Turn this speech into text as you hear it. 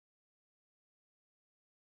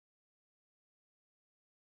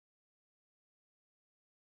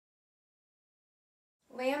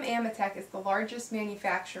Lamb Ametek is the largest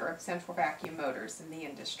manufacturer of central vacuum motors in the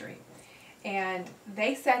industry. And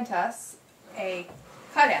they sent us a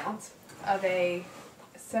cutout of a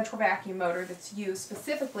central vacuum motor that's used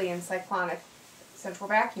specifically in cyclonic central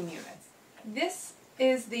vacuum units. This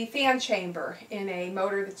is the fan chamber in a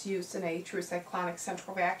motor that's used in a true cyclonic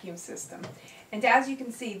central vacuum system. And as you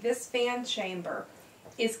can see, this fan chamber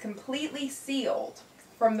is completely sealed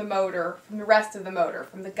from the motor, from the rest of the motor,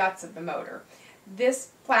 from the guts of the motor.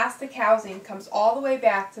 This plastic housing comes all the way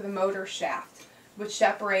back to the motor shaft, which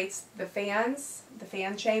separates the fans, the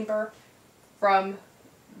fan chamber, from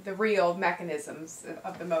the real mechanisms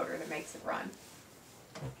of the motor that makes it run.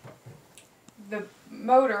 The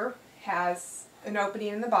motor has an opening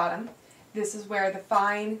in the bottom. This is where the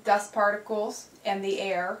fine dust particles and the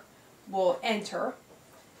air will enter.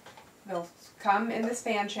 They'll come in this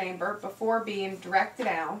fan chamber before being directed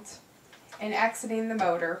out and exiting the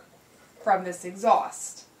motor from this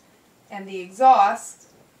exhaust. And the exhaust,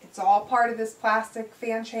 it's all part of this plastic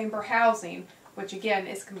fan chamber housing, which again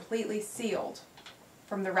is completely sealed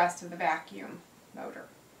from the rest of the vacuum motor.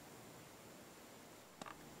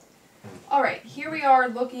 Alright, here we are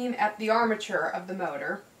looking at the armature of the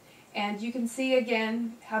motor, and you can see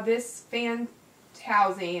again how this fan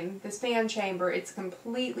housing, this fan chamber, it's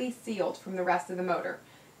completely sealed from the rest of the motor.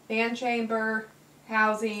 Fan chamber,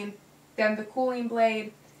 housing, then the cooling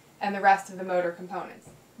blade, and the rest of the motor components.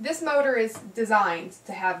 This motor is designed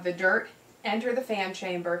to have the dirt enter the fan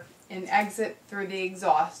chamber and exit through the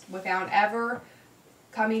exhaust without ever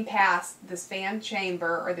coming past this fan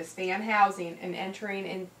chamber or this fan housing and entering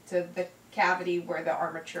into the cavity where the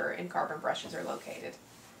armature and carbon brushes are located.